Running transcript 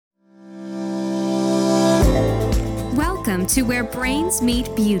to Where Brains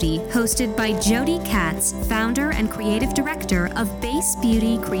Meet Beauty, hosted by Jody Katz, founder and creative director of Base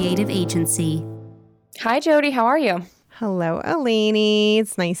Beauty Creative Agency. Hi, Jody. How are you? Hello, Eleni.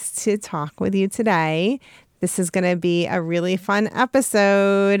 It's nice to talk with you today. This is going to be a really fun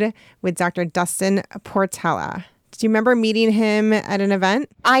episode with Dr. Dustin Portela. Do you remember meeting him at an event?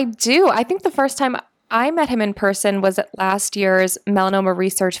 I do. I think the first time I met him in person was at last year's Melanoma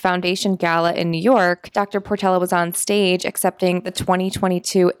Research Foundation Gala in New York. Dr. Portela was on stage accepting the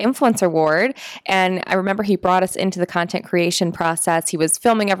 2022 Influencer Award. And I remember he brought us into the content creation process. He was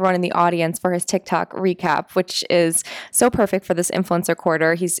filming everyone in the audience for his TikTok recap, which is so perfect for this influencer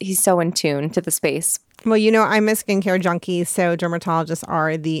quarter. He's so in tune to the space. Well, you know, I'm a skincare junkie, so dermatologists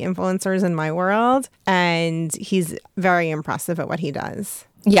are the influencers in my world. And he's very impressive at what he does.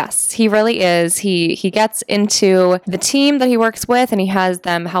 Yes, he really is. He gets into the team that he works with and he has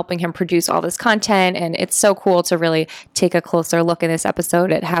them helping him produce all this content. And it's so cool to really take a closer look in this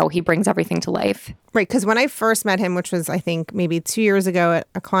episode at how he brings everything to life. Right, because when I first met him, which was, I think, maybe 2 years ago at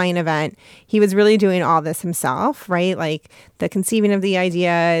a client event, he was really doing all this himself, right? Like the conceiving of the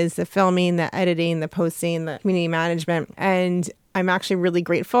ideas, the filming, the editing, the posting, the community management. And I'm actually really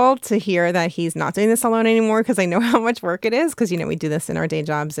grateful to hear that he's not doing this alone anymore because I know how much work it is because, you know, we do this in our day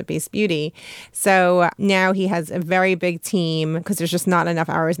jobs at Base Beauty. So now he has a very big team because there's just not enough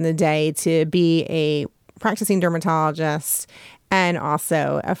hours in the day to be a practicing dermatologist and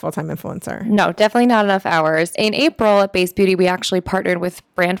also a full-time influencer. No, definitely not enough hours. In April at Base Beauty, we actually partnered with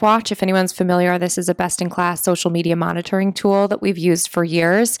Brandwatch. If anyone's familiar, this is a best-in-class social media monitoring tool that we've used for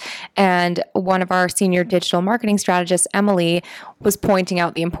years. And one of our senior digital marketing strategists, Emily, was pointing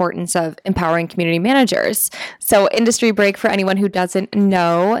out the importance of empowering community managers. So industry break for anyone who doesn't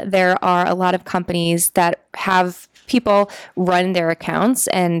know, there are a lot of companies that have people run their accounts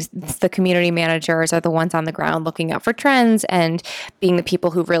and the community managers are the ones on the ground looking out for trends and being the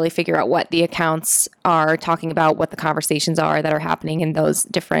people who really figure out what the accounts are talking about, what the conversations are that are happening in those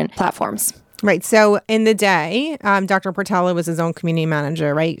different platforms. Right. So in the day, Dr. Portela was his own community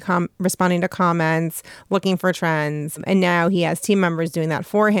manager, right? Responding to comments, looking for trends. And now he has team members doing that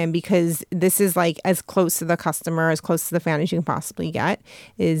for him because this is like as close to the customer, as close to the fan as you can possibly get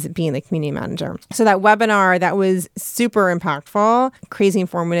is being the community manager. So that webinar, that was super impactful, crazy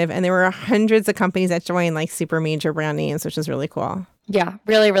informative. And there were hundreds of companies that joined, like super major brand names, which is really cool. Yeah,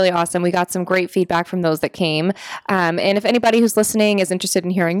 really, really awesome. We got some great feedback from those that came. And if anybody who's listening is interested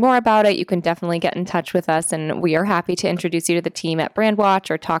in hearing more about it, you can definitely get in touch with us. And we are happy to introduce you to the team at Brandwatch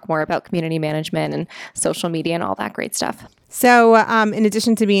or talk more about community management and social media and all that great stuff. So in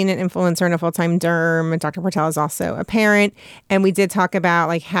addition to being an influencer and a full-time derm, Dr. Portela is also a parent. And we did talk about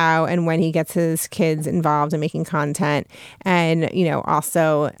like how and when he gets his kids involved in making content. And, you know,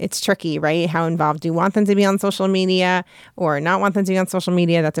 also it's tricky, right? How involved do you want them to be on social media or not want them to be on social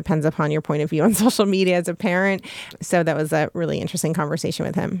media? That depends upon your point of view on social media as a parent. So that was a really interesting conversation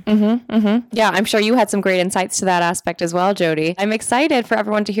with him. Yeah, I'm sure you had some great insights to that aspect as well, Jody. I'm excited for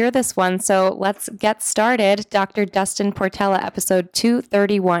everyone to hear this one. So let's get started. Dr. Dustin Portela, episode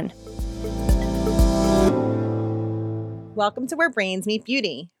 231. Welcome to Where Brains Meet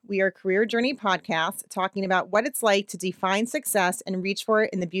Beauty. We are a career journey podcast talking about what it's like to define success and reach for it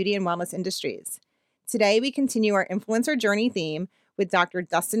in the beauty and wellness industries. Today, we continue our influencer journey theme with Dr.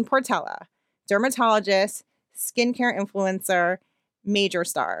 Dustin Portela, dermatologist, skincare influencer, major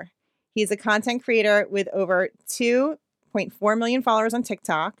star. He's a content creator with over 2.4 million followers on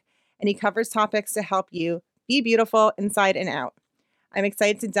TikTok, and he covers topics to help you be beautiful inside and out. I'm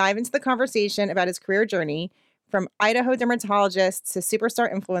excited to dive into the conversation about his career journey from Idaho dermatologist to superstar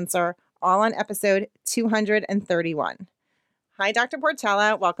influencer, all on episode 231. Hi, Dr.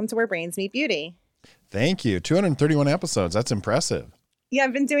 Portela. Welcome to Where Brains Meet Beauty. Thank you. 231 episodes. That's impressive. Yeah,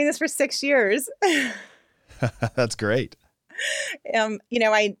 I've been doing this for 6 years. That's great.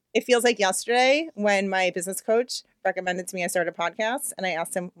 It feels like yesterday when my business coach recommended to me I start a podcast, and I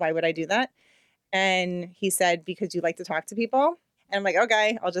asked him, why would I do that? And he said, because you like to talk to people. And I'm like,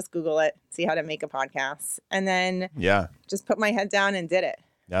 okay, I'll just Google it, see how to make a podcast. And then just put my head down and did it.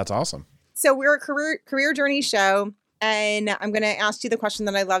 That's awesome. So we're a career journey show. And I'm going to ask you the question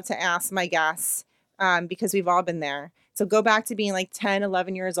that I love to ask my guests because we've all been there. So go back to being like 10,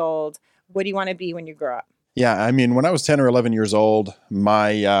 11 years old. What do you want to be when you grow up? Yeah, I mean, when I was 10 or 11 years old,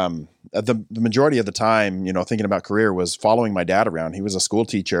 my the majority of the time, you know, thinking about career was following my dad around. He was a school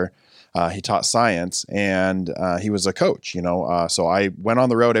teacher. He taught science and he was a coach, you know. So I went on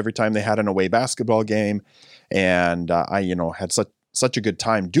the road every time they had an away basketball game, and I, you know, had such a good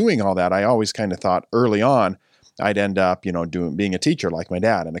time doing all that. I always kind of thought early on I'd end up, being a teacher like my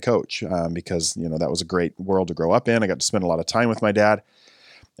dad and a coach, because, that was a great world to grow up in. I got to spend a lot of time with my dad.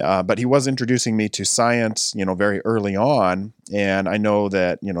 But he was introducing me to science, very early on. And I know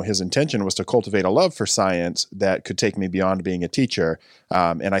that, his intention was to cultivate a love for science that could take me beyond being a teacher.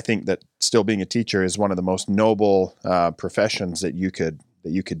 And I think that still being a teacher is one of the most noble professions that you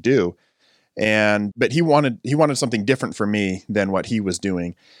could do. But he wanted something different for me than what he was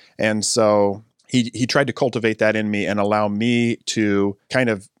doing. And so he tried to cultivate that in me and allow me to kind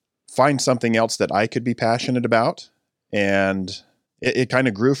of find something else that I could be passionate about. And it kind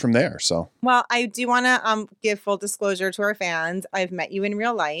of grew from there. So, well, I do want to give full disclosure to our fans. I've met you in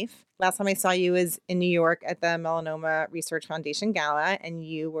real life. Last time I saw you was in New York at the Melanoma Research Foundation Gala, and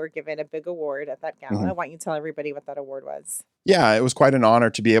you were given a big award at that gala. Why don't you tell everybody what that award was? Yeah, it was quite an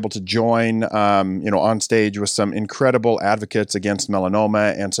honor to be able to join, on stage with some incredible advocates against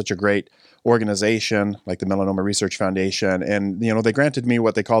melanoma and such a great organization like the Melanoma Research Foundation. And, they granted me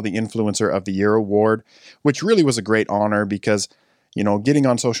what they call the Influencer of the Year award, which really was a great honor because getting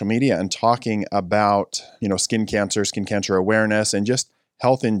on social media and talking about, skin cancer awareness, and just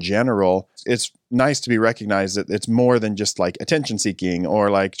health in general, it's nice to be recognized that it's more than just like attention seeking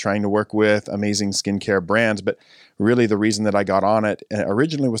or like trying to work with amazing skincare brands. But really the reason that I got on it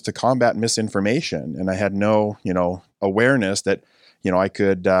originally was to combat misinformation. And I had no, awareness that, I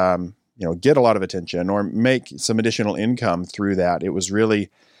could, get a lot of attention or make some additional income through that. It was really,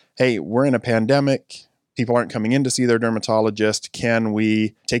 hey, we're in a pandemic. People aren't coming in to see their dermatologist. Can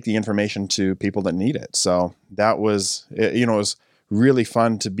we take the information to people that need it? So that was, it was really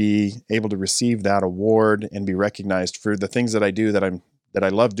fun to be able to receive that award and be recognized for the things that I do that I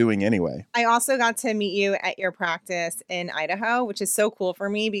love doing anyway. I also got to meet you at your practice in Idaho, which is so cool for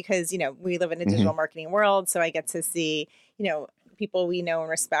me because, we live in a digital marketing world. So I get to see, people we know and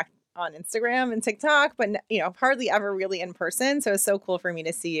respect on Instagram and TikTok, but hardly ever really in person. So it's so cool for me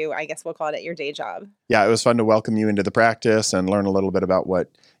to see you. I guess we'll call it at your day job. Yeah, it was fun to welcome you into the practice and learn a little bit about what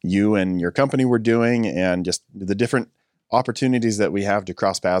you and your company were doing and just the different opportunities that we have to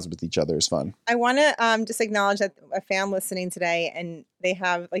cross paths with each other is fun. I want to just acknowledge that a fan listening today, and they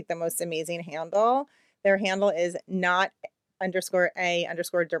have like the most amazing handle. Their handle is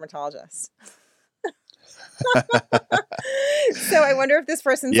not_a_dermatologist. So I wonder if this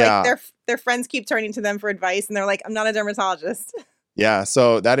person's like their friends keep turning to them for advice and they're like, I'm not a dermatologist. Yeah.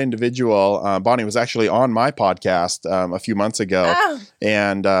 So that individual, Bonnie, was actually on my podcast a few months ago. Oh.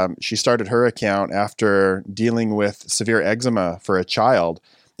 And she started her account after dealing with severe eczema for a child.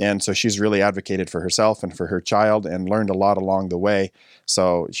 And so she's really advocated for herself and for her child and learned a lot along the way.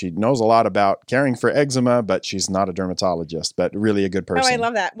 So she knows a lot about caring for eczema, but she's not a dermatologist, but really a good person. Oh, I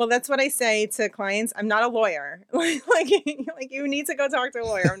love that. Well, that's what I say to clients. I'm not a lawyer. like you need to go talk to a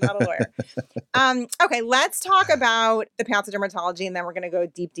lawyer. I'm not a lawyer. Okay, let's talk about the path to dermatology, and then we're going to go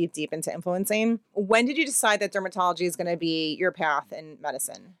deep, deep, deep into influencing. When did you decide that dermatology is going to be your path in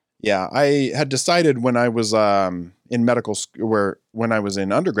medicine? Yeah, I had decided when I was in medical school, when I was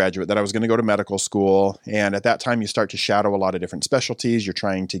in undergraduate, that I was going to go to medical school. And at that time, you start to shadow a lot of different specialties. You're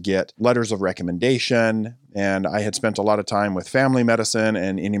trying to get letters of recommendation. And I had spent a lot of time with family medicine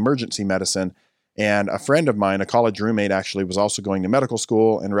and in emergency medicine. And a friend of mine, a college roommate, actually was also going to medical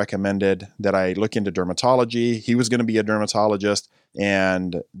school and recommended that I look into dermatology. He was going to be a dermatologist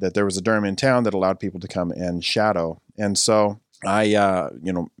and that there was a derm in town that allowed people to come and shadow. And so I,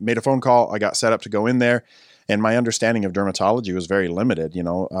 made a phone call. I got set up to go in there, and my understanding of dermatology was very limited.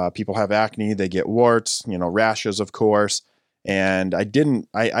 People have acne, they get warts, rashes, of course. And I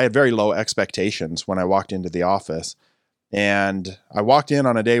had very low expectations when I walked into the office. And I walked in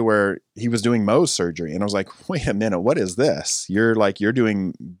on a day where he was doing Mohs surgery. And I was like, wait a minute, what is this? You're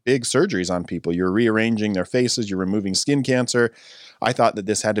doing big surgeries on people. You're rearranging their faces. You're removing skin cancer. I thought that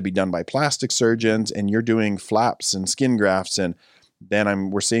this had to be done by plastic surgeons, and you're doing flaps and skin grafts. And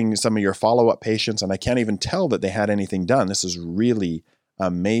then we're seeing some of your follow-up patients, and I can't even tell that they had anything done. This is really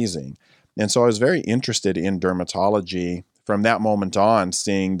amazing. And so I was very interested in dermatology from that moment on,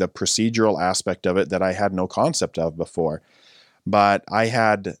 seeing the procedural aspect of it that I had no concept of before. But I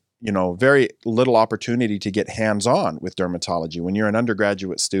had, very little opportunity to get hands-on with dermatology. When you're an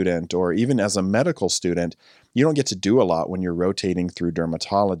undergraduate student or even as a medical student, you don't get to do a lot when you're rotating through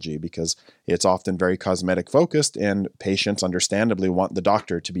dermatology because it's often very cosmetic focused, and patients understandably want the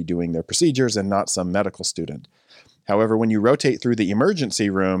doctor to be doing their procedures and not some medical student. However, when you rotate through the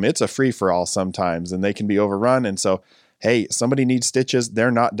emergency room, it's a free-for-all sometimes, and they can be overrun. And so hey, somebody needs stitches,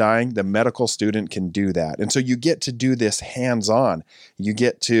 they're not dying, the medical student can do that. And so you get to do this hands-on. You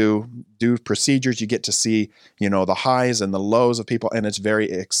get to do procedures, you get to see, the highs and the lows of people, and it's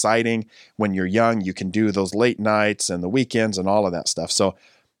very exciting. When you're young, you can do those late nights and the weekends and all of that stuff. So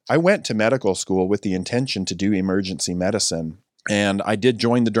I went to medical school with the intention to do emergency medicine. And I did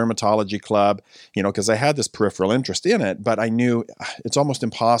join the dermatology club, because I had this peripheral interest in it, but I knew it's almost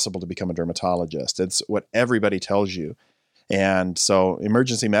impossible to become a dermatologist. It's what everybody tells you. And so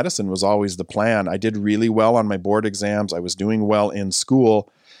emergency medicine was always the plan. I did really well on my board exams. I was doing well in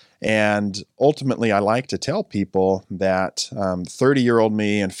school. And ultimately, I like to tell people that 30-year-old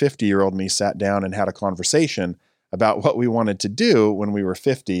me and 50-year-old me sat down and had a conversation about what we wanted to do when we were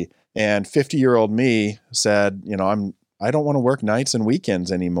 50. And 50-year-old me said, I don't want to work nights and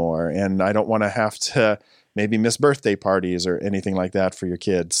weekends anymore. And I don't want to have to maybe miss birthday parties or anything like that for your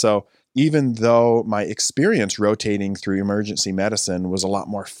kids. So even though my experience rotating through emergency medicine was a lot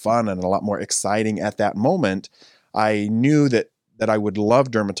more fun and a lot more exciting at that moment, I knew that I would love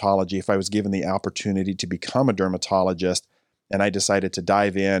dermatology if I was given the opportunity to become a dermatologist. And I decided to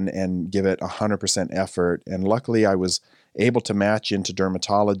dive in and give it 100% effort. And luckily, I was able to match into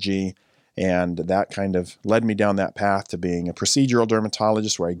dermatology. And that kind of led me down that path to being a procedural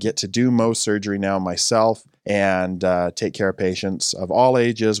dermatologist, where I get to do Mohs surgery now myself and take care of patients of all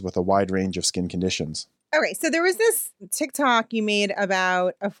ages with a wide range of skin conditions. All right. So there was this TikTok you made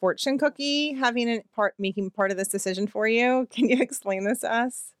about a fortune cookie making part of this decision for you. Can you explain this to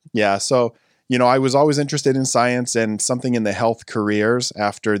us? Yeah. So, I was always interested in science and something in the health careers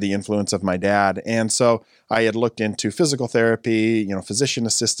after the influence of my dad. And so I had looked into physical therapy, physician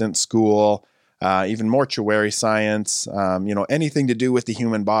assistant school, even mortuary science, anything to do with the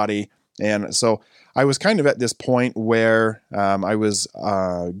human body. And so I was kind of at this point where I was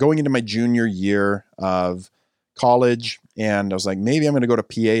going into my junior year of college, and I was like, maybe I'm going to go to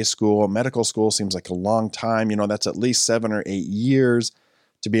PA school. Medical school seems like a long time. That's at least 7 or 8 years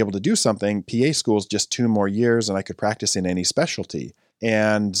to be able to do something. PA school is just 2 more years, and I could practice in any specialty.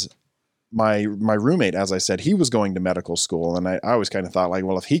 And my roommate, as I said, he was going to medical school, and I always kind of thought, like,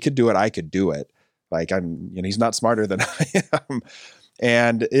 well, if he could do it, I could do it. Like, he's not smarter than I am.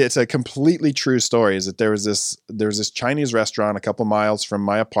 And it's a completely true story. Is that there was this Chinese restaurant a couple miles from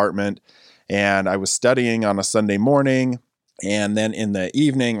my apartment, and I was studying on a Sunday morning. And then in the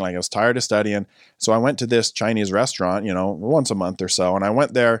evening, like, I was tired of studying. So I went to this Chinese restaurant, once a month or so. And I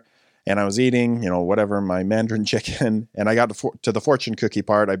went there and I was eating, whatever, my Mandarin chicken. And I got to the fortune cookie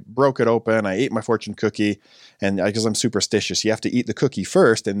part. I broke it open. I ate my fortune cookie. And because I'm superstitious, you have to eat the cookie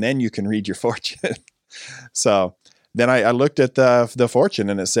first and then you can read your fortune. So then I looked at the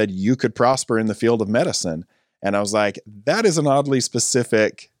fortune and it said, you could prosper in the field of medicine. And I was like, that is an oddly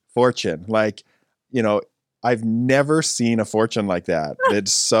specific fortune. Like, I've never seen a fortune like that.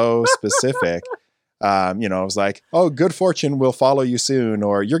 It's so specific. I was like, oh, good fortune will follow you soon,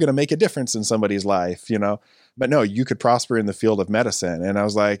 or you're going to make a difference in somebody's life, But no, you could prosper in the field of medicine. And I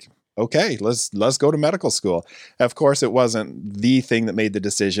was like, okay, let's go to medical school. Of course, it wasn't the thing that made the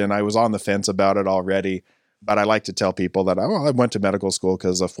decision. I was on the fence about it already. But I like to tell people that, I went to medical school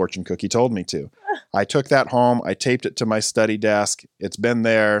because a fortune cookie told me to. I took that home. I taped it to my study desk. It's been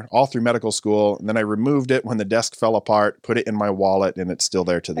there all through medical school. And then I removed it when the desk fell apart, put it in my wallet, and it's still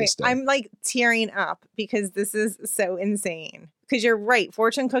there to this day. I'm like tearing up because this is so insane. Because you're right.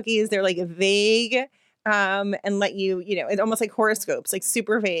 Fortune cookies, they're like vague and let you, it's almost like horoscopes, like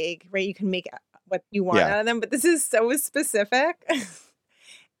super vague, right? You can make what you want out of them. But this is so specific.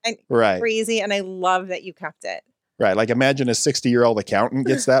 And crazy, and I love that you kept it. Right. Like, imagine a 60-year-old accountant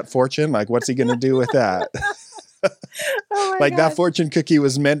gets that fortune. Like, what's he going to do with that? Like, that fortune cookie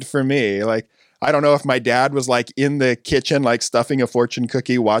was meant for me. Like, I don't know if my dad was like in the kitchen, like stuffing a fortune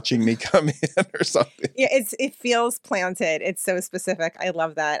cookie, watching me come in or something. Yeah, it feels planted. It's so specific. I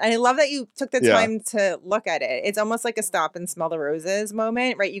love that. And I love that you took the time to look at it. It's almost like a stop and smell the roses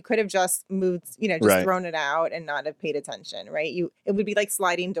moment, right? You could have just moved, thrown it out and not have paid attention, right? It would be like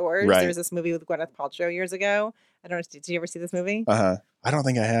sliding doors. Right. There was this movie with Gwyneth Paltrow years ago. I don't know. Did you ever see this movie? I don't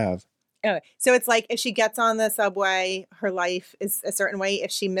think I have. Anyway, so it's like if she gets on the subway, her life is a certain way. If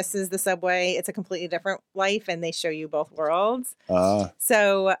she misses the subway, it's a completely different life, and they show you both worlds.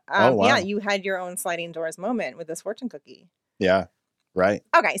 So, wow. You had your own sliding doors moment with this fortune cookie. Yeah, right.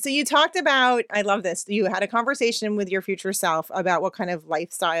 Okay, so you talked about, I love this, you had a conversation with your future self about what kind of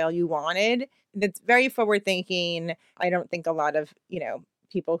lifestyle you wanted. That's very forward thinking. I don't think a lot of,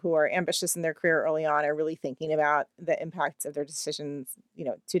 people who are ambitious in their career early on are really thinking about the impacts of their decisions,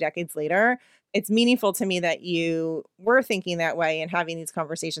 2 decades later. It's meaningful to me that you were thinking that way and having these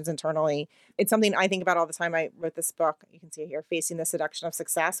conversations internally. It's something I think about all the time. I wrote this book, you can see it here, Facing the Seduction of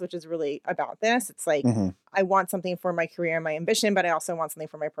Success, which is really about this. It's like, I want something for my career and my ambition, but I also want something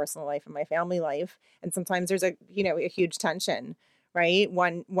for my personal life and my family life. And sometimes there's a huge tension, right?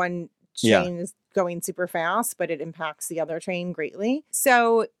 One train is going super fast, but it impacts the other train greatly.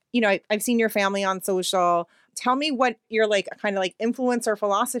 So, I've seen your family on social. Tell me what your kind of influencer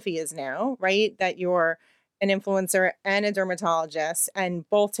philosophy is now, right? That you're an influencer and a dermatologist and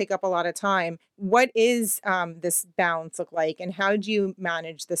both take up a lot of time. What is this balance look like, and how do you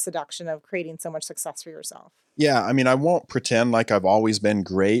manage the seduction of creating so much success for yourself? Yeah, I mean, I won't pretend like I've always been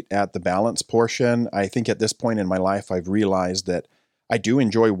great at the balance portion. I think at this point in my life, I've realized that I do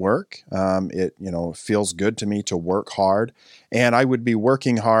enjoy work. It feels good to me to work hard, and I would be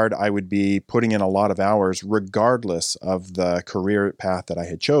working hard. I would be putting in a lot of hours regardless of the career path that I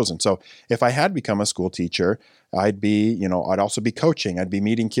had chosen. So if I had become a school teacher, I'd also be coaching. I'd be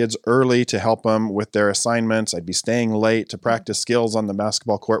meeting kids early to help them with their assignments. I'd be staying late to practice skills on the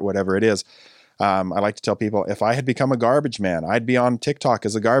basketball court, whatever it is. I like to tell people, if I had become a garbage man, I'd be on TikTok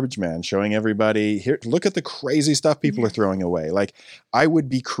as a garbage man, showing everybody, here, look at the crazy stuff people are throwing away. Like, I would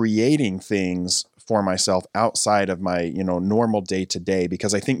be creating things for myself outside of my, normal day to day,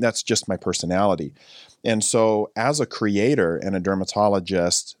 because I think that's just my personality. And so as a creator and a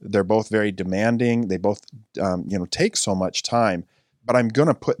dermatologist, they're both very demanding. They both, take so much time. But I'm going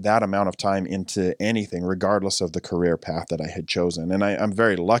to put that amount of time into anything, regardless of the career path that I had chosen. And I'm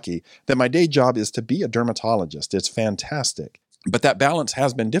very lucky that my day job is to be a dermatologist. It's fantastic. But that balance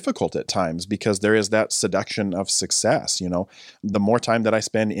has been difficult at times because there is that seduction of success. The more time that I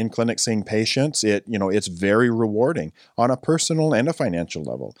spend in clinic seeing patients, it's very rewarding on a personal and a financial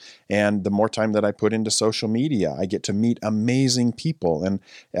level. And the more time that I put into social media, I get to meet amazing people. And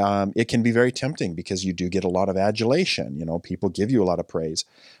it can be very tempting because you do get a lot of adulation. People give you a lot of praise.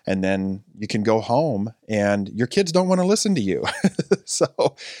 And then you can go home and your kids don't want to listen to you.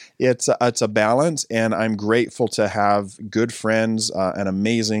 So it's a balance. And I'm grateful to have good friends, an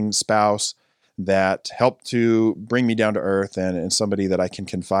amazing spouse that helped to bring me down to earth, and somebody that I can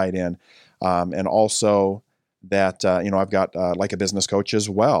confide in. And also that, I've got like a business coach as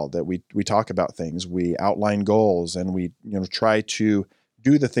well, that we talk about things, we outline goals, and we, try to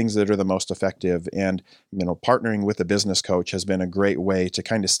do the things that are the most effective. And, partnering with a business coach has been a great way to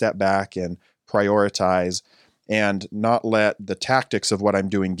kind of step back and prioritize and not let the tactics of what I'm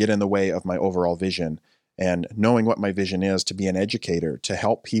doing get in the way of my overall vision. And knowing what my vision is, to be an educator, to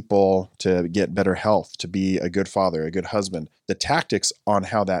help people to get better health, to be a good father, a good husband, the tactics on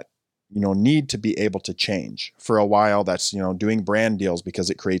how that, need to be able to change. For a while, that's, doing brand deals because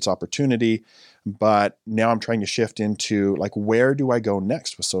it creates opportunity. But now I'm trying to shift into where do I go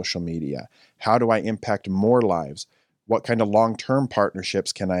next with social media? How do I impact more lives? What kind of long-term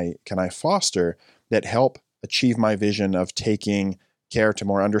partnerships can I foster that help achieve my vision of taking care to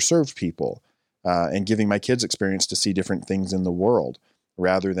more underserved people? And giving my kids experience to see different things in the world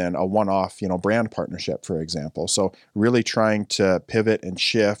rather than a one-off, brand partnership, for example. So really trying to pivot and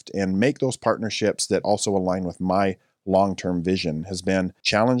shift and make those partnerships that also align with my long-term vision has been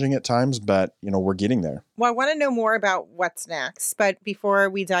challenging at times, but, we're getting there. Well, I want to know more about what's next. But before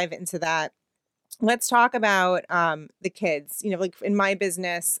we dive into that, let's talk about the kids. In my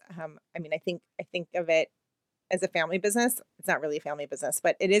business, I think of it as a family business. It's not really a family business,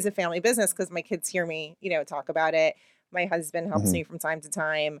 but it is a family business because my kids hear me, talk about it. My husband helps me from time to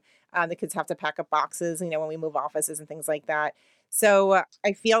time. The kids have to pack up boxes, when we move offices and things like that. So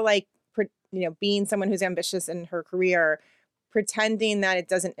I feel like, being someone who's ambitious in her career, pretending that it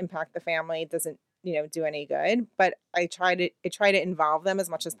doesn't impact the family doesn't, do any good. But I try to involve them as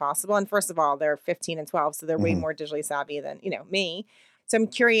much as possible. And first of all, they're 15 and 12, so they're way more digitally savvy than, me. So I'm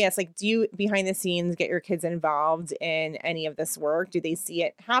curious, do you behind the scenes get your kids involved in any of this work? Do they see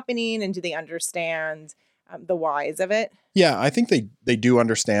it happening, and do they understand the whys of it? Yeah, I think they do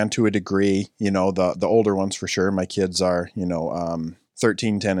understand to a degree, the older ones for sure. My kids are,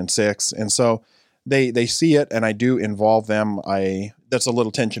 13, 10, and 6. And so they see it, and I do involve them. That's a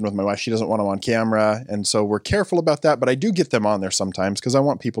little tension with my wife. She doesn't want them on camera. And so we're careful about that, but I do get them on there sometimes because I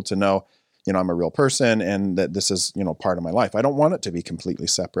want people to know, I'm a real person and that this is, part of my life. I don't want it to be completely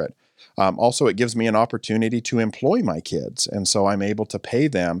separate. Also, it gives me an opportunity to employ my kids. And so I'm able to pay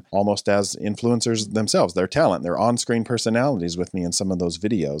them almost as influencers themselves, their talent, their on-screen personalities with me in some of those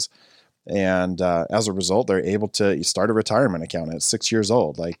videos. And as a result, they're able to start a retirement account at 6 years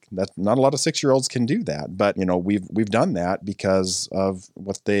old. Like, that's not a lot of 6-year-olds can do that. But, we've done that because of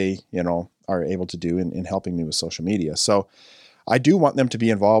what they, are able to do in helping me with social media. So I do want them to be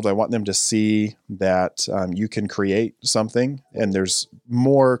involved. I want them to see that you can create something, and there's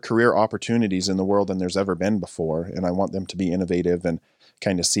more career opportunities in the world than there's ever been before. And I want them to be innovative and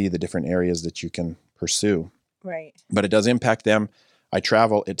kind of see the different areas that you can pursue. Right. But it does impact them. I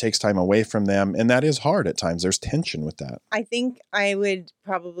travel, it takes time away from them, and that is hard at times. There's tension with that. I think I would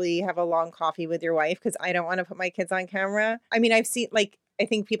probably have a long coffee with your wife because I don't want to put my kids on camera. I mean, I've seen, I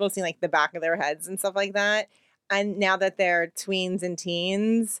think people have seen the back of their heads and stuff like that. And now that they're tweens and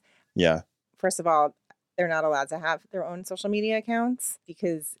teens, yeah. First of all, they're not allowed to have their own social media accounts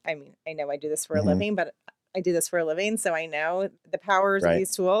because, I know I do this for a living, but I do this for a living, so I know the powers of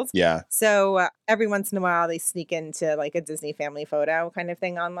these tools. Yeah. So every once in a while, they sneak into a Disney family photo kind of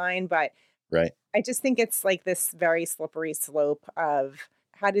thing online. But I just think it's this very slippery slope of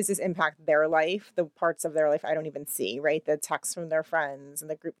how does this impact their life, the parts of their life I don't even see, right? The texts from their friends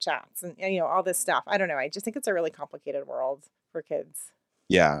and the group chats and all this stuff. I don't know. I just think it's a really complicated world for kids.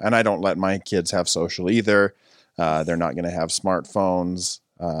 Yeah, and I don't let my kids have social either. They're not going to have smartphones.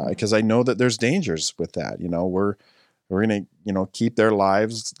 Because I know that there's dangers with that. We're going to, keep their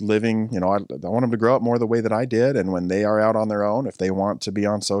lives living. I want them to grow up more the way that I did. And when they are out on their own, if they want to be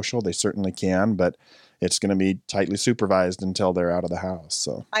on social, they certainly can. But it's going to be tightly supervised until they're out of the house.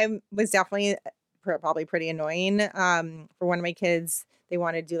 So I was definitely probably pretty annoying. For one of my kids, they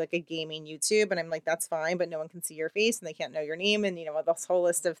want to do a gaming YouTube, and I'm like, that's fine, but no one can see your face and they can't know your name and this whole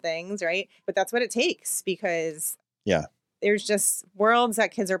list of things, right? But that's what it takes because there's just worlds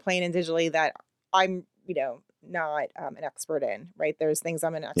that kids are playing in digitally that I'm, not an expert in, right? There's things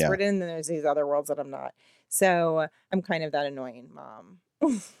I'm an expert in, and then there's these other worlds that I'm not. So I'm kind of that annoying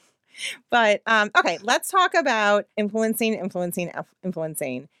mom. But okay, let's talk about influencing.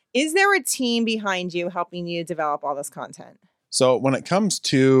 Is there a team behind you helping you develop all this content? So when it comes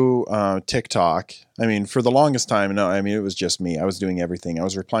to TikTok, for the longest time, it was just me. I was doing everything. I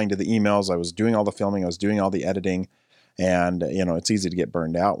was replying to the emails. I was doing all the filming. I was doing all the editing. And, it's easy to get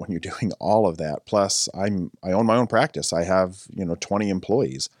burned out when you're doing all of that. Plus, I own my own practice. I have, 20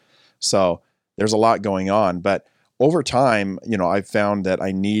 employees. So there's a lot going on. But over time, I've found that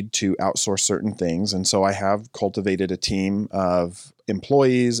I need to outsource certain things. And so I have cultivated a team of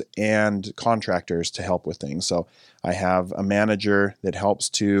employees and contractors to help with things. So I have a manager that helps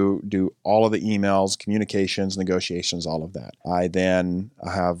to do all of the emails, communications, negotiations, all of that. I then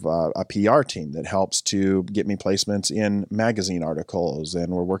have a PR team that helps to get me placements in magazine articles,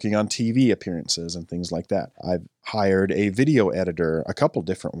 and we're working on TV appearances and things like that. I've hired a video editor, a couple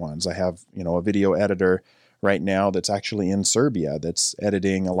different ones. I have, a video editor right now that's actually in Serbia that's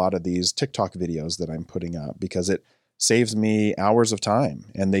editing a lot of these TikTok videos that I'm putting up because it saves me hours of time,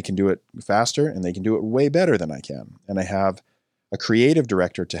 and they can do it faster and they can do it way better than I can. And I have a creative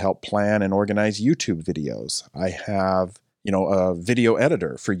director to help plan and organize YouTube videos. I have, a video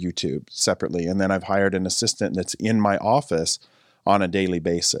editor for YouTube separately. And then I've hired an assistant that's in my office on a daily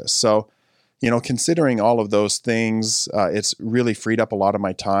basis. So, considering all of those things, it's really freed up a lot of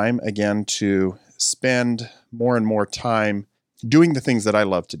my time again to spend more and more time doing the things that I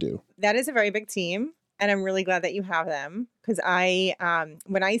love to do. That is a very big team. And I'm really glad that you have them because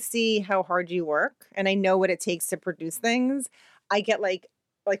when I see how hard you work and I know what it takes to produce things, I get like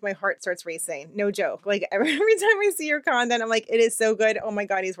my heart starts racing. No joke. Every time I see your content, I'm like, it is so good. Oh my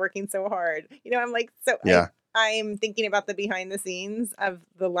God, he's working so hard. I'm like, so yeah. I'm thinking about the behind the scenes of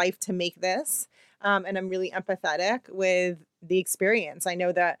the life to make this. And I'm really empathetic with the experience. I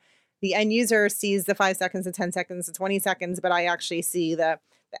know that the end user sees the 5 seconds, the 10 seconds, the 20 seconds, but I actually see the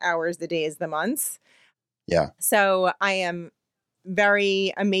hours, the days, the months. Yeah. So I am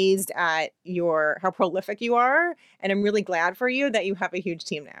very amazed at how prolific you are. And I'm really glad for you that you have a huge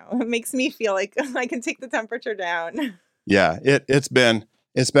team now. It makes me feel like I can take the temperature down. Yeah, it's been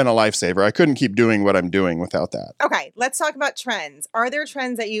a lifesaver. I couldn't keep doing what I'm doing without that. Okay, let's talk about trends. Are there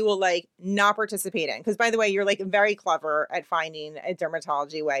trends that you will not participate in? Because by the way, you're very clever at finding a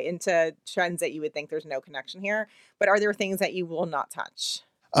dermatology way into trends that you would think there's no connection here. But are there things that you will not touch?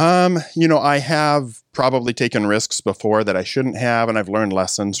 I have probably taken risks before that I shouldn't have, and I've learned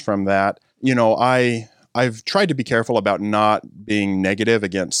lessons from that. I've tried to be careful about not being negative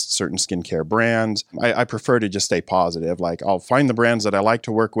against certain skincare brands. I prefer to just stay positive. I'll find the brands that I like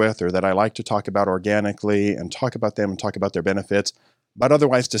to work with or that I like to talk about organically and talk about them and talk about their benefits. But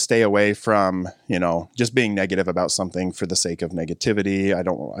otherwise to stay away from, just being negative about something for the sake of negativity. I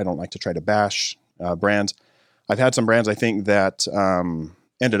don't like to try to bash brands. I've had some brands I think that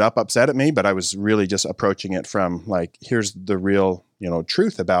ended up upset at me, but I was really just approaching it from like, here's the real,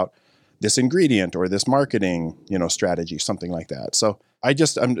 truth about this ingredient or this marketing, strategy, something like that. So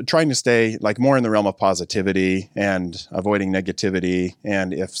I'm trying to stay like more in the realm of positivity and avoiding negativity.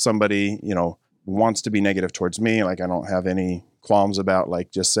 And if somebody, wants to be negative towards me, like I don't have any qualms about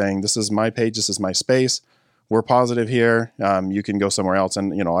like just saying, this is my page, this is my space. We're positive here. You can go somewhere else.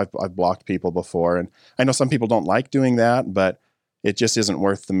 And, I've blocked people before. And I know some people don't like doing that, but it just isn't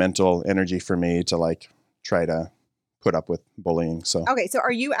worth the mental energy for me to like try to put up with bullying. So, okay. So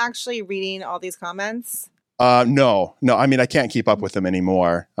are you actually reading all these comments? No. I mean, I can't keep up with them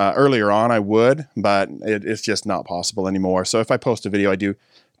anymore. Earlier on I would, but it's just not possible anymore. So if I post a video, I do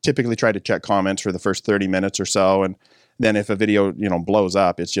typically try to check comments for the first 30 minutes or so. And then if a video, blows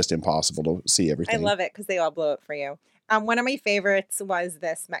up, it's just impossible to see everything. I love it because they all blow up for you. One of my favorites was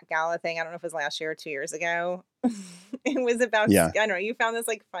this Met Gala thing. I don't know if it was last year or 2 years ago. It was about, I don't know, you found this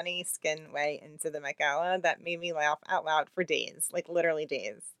like funny skin way into the Met Gala that made me laugh out loud for days, like literally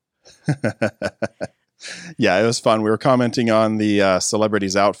days. Yeah, it was fun. We were commenting on the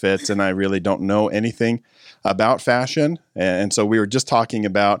celebrities' outfits, and I really don't know anything about fashion. And so we were just talking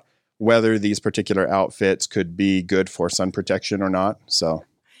about whether these particular outfits could be good for sun protection or not. So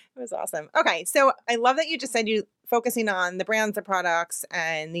it was awesome. Okay, so I love that you just said you focusing on the brands, the products,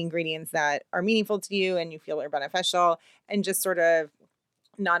 and the ingredients that are meaningful to you and you feel are beneficial, and just sort of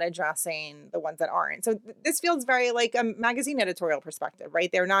not addressing the ones that aren't. So this feels very like a magazine editorial perspective,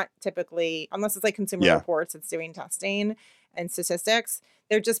 right? They're not typically, unless it's like Consumer Reports, it's doing testing and statistics.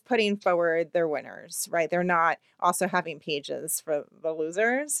 They're just putting forward their winners, right? They're not also having pages for the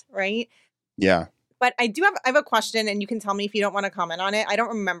losers, right? Yeah. But I have a question, and you can tell me if you don't want to comment on it. I don't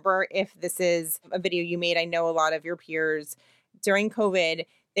remember if this is a video you made. I know a lot of your peers during COVID,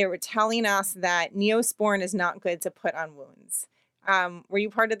 they were telling us that Neosporin is not good to put on wounds. Were you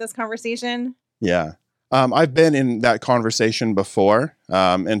part of this conversation? Yeah. I've been in that conversation before.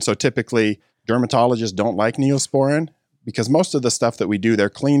 And so typically dermatologists don't like Neosporin because most of the stuff that we do,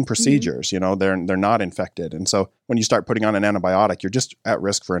 they're clean procedures, they're not infected. And so when you start putting on an antibiotic, you're just at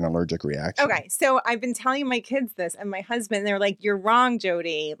risk for an allergic reaction. Okay. So I've been telling my kids this and my husband, they're like, you're wrong,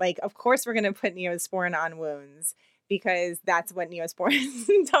 Jody. Like, of course we're going to put Neosporin on wounds, because that's what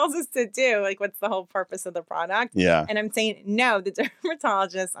Neosporin tells us to do. Like, what's the whole purpose of the product? Yeah. And I'm saying, no, the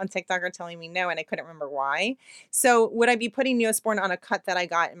dermatologists on TikTok are telling me no, and I couldn't remember why. So would I be putting Neosporin on a cut that I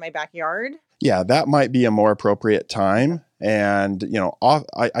got in my backyard? Yeah, that might be a more appropriate time. And,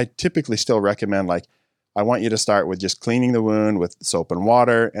 I typically still recommend, like, I want you to start with just cleaning the wound with soap and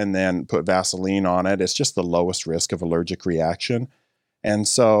water and then put Vaseline on it. It's just the lowest risk of allergic reaction. And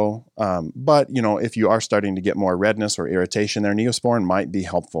so, but, if you are starting to get more redness or irritation there, Neosporin might be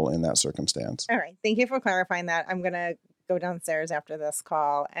helpful in that circumstance. All right. Thank you for clarifying that. I'm going to go downstairs after this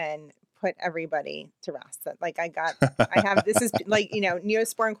call and put everybody to rest. This is like,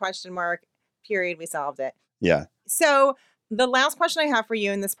 Neosporin ? Period. We solved it. Yeah. So the last question I have for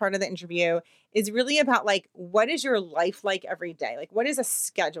you in this part of the interview is really about like, what is your life like every day? Like, what is a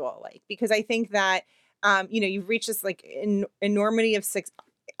schedule like? Because I think that, you've reached this like enormity of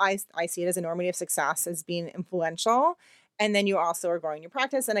I see it as enormity of success as being influential. And then you also are growing your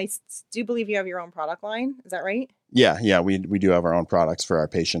practice. And I do believe you have your own product line. Is that right? Yeah. We do have our own products for our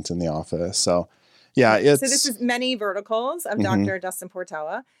patients in the office. So yeah, so this is many verticals of Dr. Dustin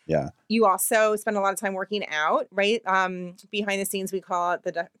Portela. Yeah. You also spend a lot of time working out, right? Behind the scenes, we call it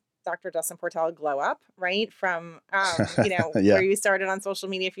the Dr. Dustin Portela glow up, right? From, where you started on social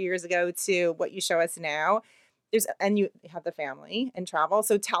media a few years ago to what you show us now. And you have the family and travel.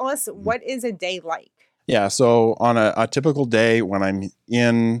 So tell us, what is a day like? Yeah. So on a typical day when I'm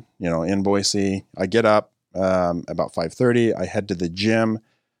in Boise, I get up about 5:30. I head to the gym,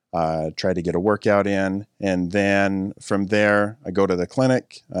 try to get a workout in. And then from there, I go to the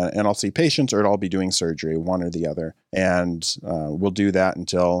clinic and I'll see patients, or I'll be doing surgery, one or the other. And we'll do that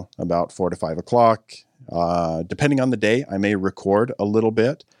until about 4 to 5 o'clock. Depending on the day, I may record a little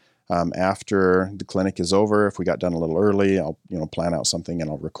bit. After the clinic is over, if we got done a little early, I'll plan out something and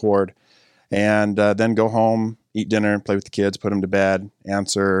I'll record. And then go home, eat dinner, play with the kids, put them to bed,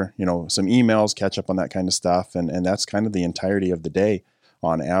 answer some emails, catch up on that kind of stuff. And that's kind of the entirety of the day.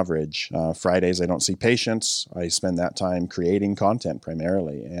 On average. Fridays, I don't see patients. I spend that time creating content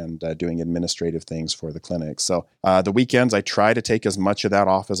primarily and doing administrative things for the clinic. So the weekends, I try to take as much of that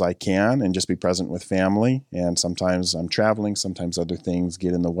off as I can and just be present with family. And sometimes I'm traveling, sometimes other things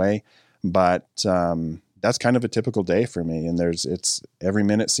get in the way. But that's kind of a typical day for me. And it's every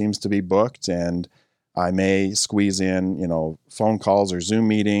minute seems to be booked. And I may squeeze in, phone calls or Zoom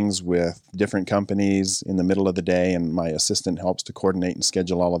meetings with different companies in the middle of the day, and my assistant helps to coordinate and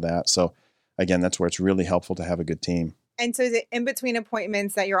schedule all of that. So again, that's where it's really helpful to have a good team. And so is it in between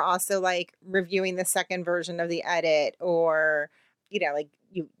appointments that you're also like reviewing the second version of the edit, or, like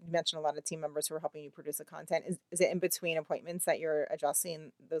you mentioned a lot of team members who are helping you produce the content. Is it in between appointments that you're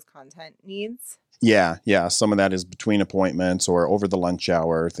adjusting those content needs? Yeah. Some of that is between appointments or over the lunch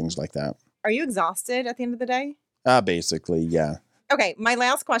hour, things like that. Are you exhausted at the end of the day? Basically, yeah. Okay. My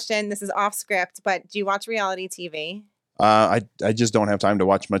last question, this is off script, but do you watch reality TV? I just don't have time to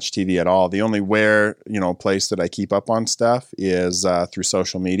watch much TV at all. The only place that I keep up on stuff is through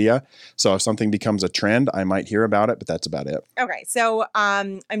social media. So if something becomes a trend, I might hear about it, but that's about it. Okay. So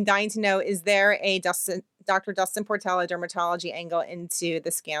I'm dying to know, is there a Dr. Dustin Portela dermatology angle into the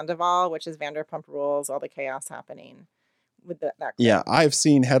Scandival, which is Vanderpump Rules, all the chaos happening with that group? Yeah, I've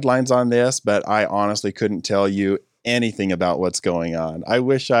seen headlines on this, but I honestly couldn't tell you anything about what's going on. I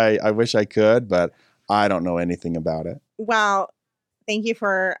wish I could, but I don't know anything about it. Well, thank you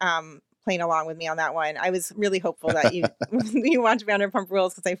for playing along with me on that one. I was really hopeful that you watch Vanderpump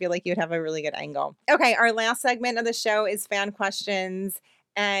Rules, because I feel like you'd have a really good angle. Okay, our last segment of the show is fan questions,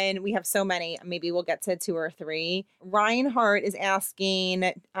 and we have so many. Maybe we'll get to 2 or 3. Reinhardt is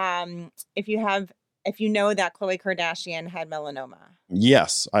asking if you know that Khloe Kardashian had melanoma.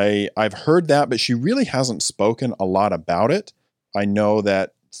 Yes, I've heard that, but she really hasn't spoken a lot about it. I know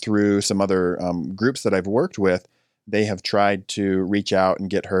that through some other groups that I've worked with, they have tried to reach out and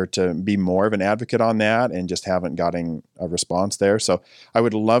get her to be more of an advocate on that, and just haven't gotten a response there. So I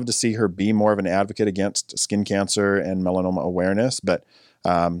would love to see her be more of an advocate against skin cancer and melanoma awareness. But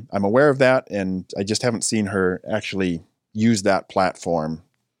I'm aware of that, and I just haven't seen her actually use that platform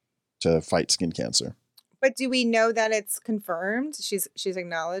to fight skin cancer. But do we know that it's confirmed? She's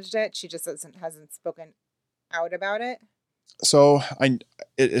acknowledged it. She just hasn't spoken out about it. So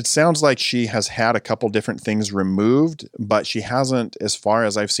it sounds like she has had a couple different things removed, but she hasn't, as far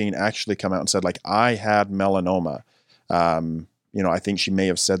as I've seen, actually come out and said, like, I had melanoma. I think she may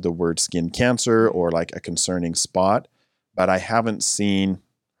have said the word skin cancer or like a concerning spot, but I haven't seen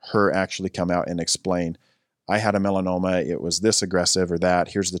her actually come out and explain, I had a melanoma, it was this aggressive or that,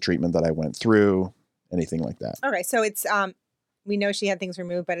 here's the treatment that I went through, anything like that. Okay, so it's we know she had things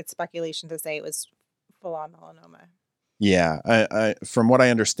removed, but it's speculation to say it was full-on melanoma. Yeah, I from what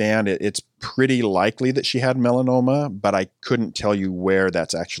I understand, it's pretty likely that she had melanoma, but I couldn't tell you where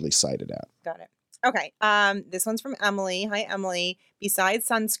that's actually cited at. Got it. Okay, this one's from Emily. Hi, Emily. Besides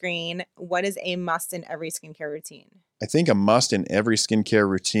sunscreen, what is a must in every skincare routine? I think a must in every skincare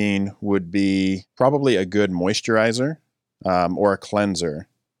routine would be probably a good moisturizer or a cleanser.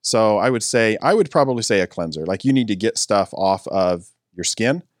 So I would probably say a cleanser. Like, you need to get stuff off of your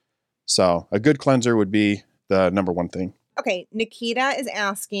skin. So a good cleanser would be the number one thing. Okay, Nikita is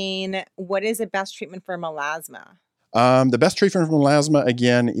asking, what is the best treatment for melasma? The best treatment for melasma,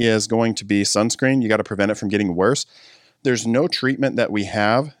 again, is going to be sunscreen. You got to prevent it from getting worse. There's no treatment that we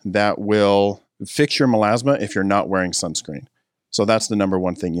have that will fix your melasma if you're not wearing sunscreen. So that's the number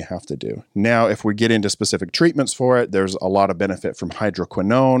one thing you have to do. Now, if we get into specific treatments for it, there's a lot of benefit from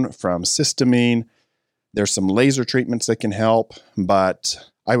hydroquinone, from histamine. There's some laser treatments that can help, but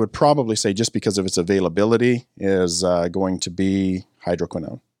I would probably say, just because of its availability, is going to be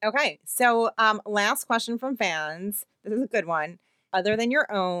hydroquinone. Okay, so last question from fans. This is a good one. Other than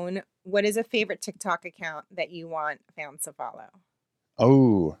your own, what is a favorite TikTok account that you want fans to follow?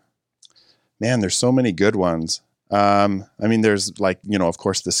 Oh, man, there's so many good ones. There's of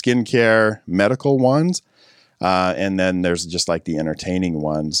course, the skincare medical ones. And then there's just like the entertaining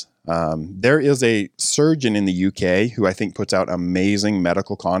ones. There is a surgeon in the UK who I think puts out amazing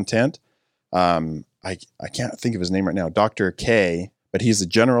medical content. I can't think of his name right now, Dr. K, but he's a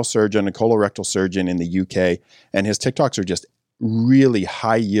general surgeon, a colorectal surgeon in the UK. And his TikToks are just really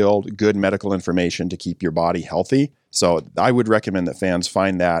high yield, good medical information to keep your body healthy. So I would recommend that fans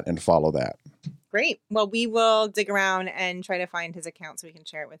find that and follow that. Great. Well, we will dig around and try to find his account so we can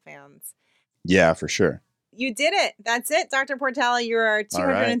share it with fans. Yeah, for sure. You did it. That's it, Dr. Portela. You're our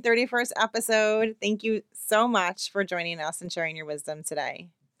 231st episode. Thank you so much for joining us and sharing your wisdom today.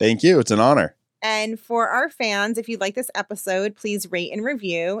 Thank you. It's an honor. And for our fans, if you like this episode, please rate and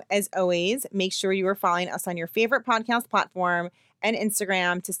review. As always, make sure you are following us on your favorite podcast platform and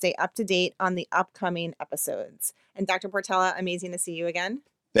Instagram to stay up to date on the upcoming episodes. And Dr. Portela, amazing to see you again.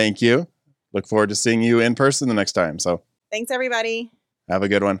 Thank you. Look forward to seeing you in person the next time. So thanks, everybody. Have a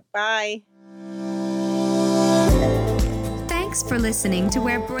good one. Bye. Thanks for listening to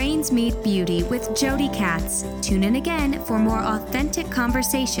Where Brains Meet Beauty with Jody Katz. Tune in again for more authentic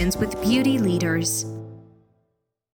conversations with beauty leaders.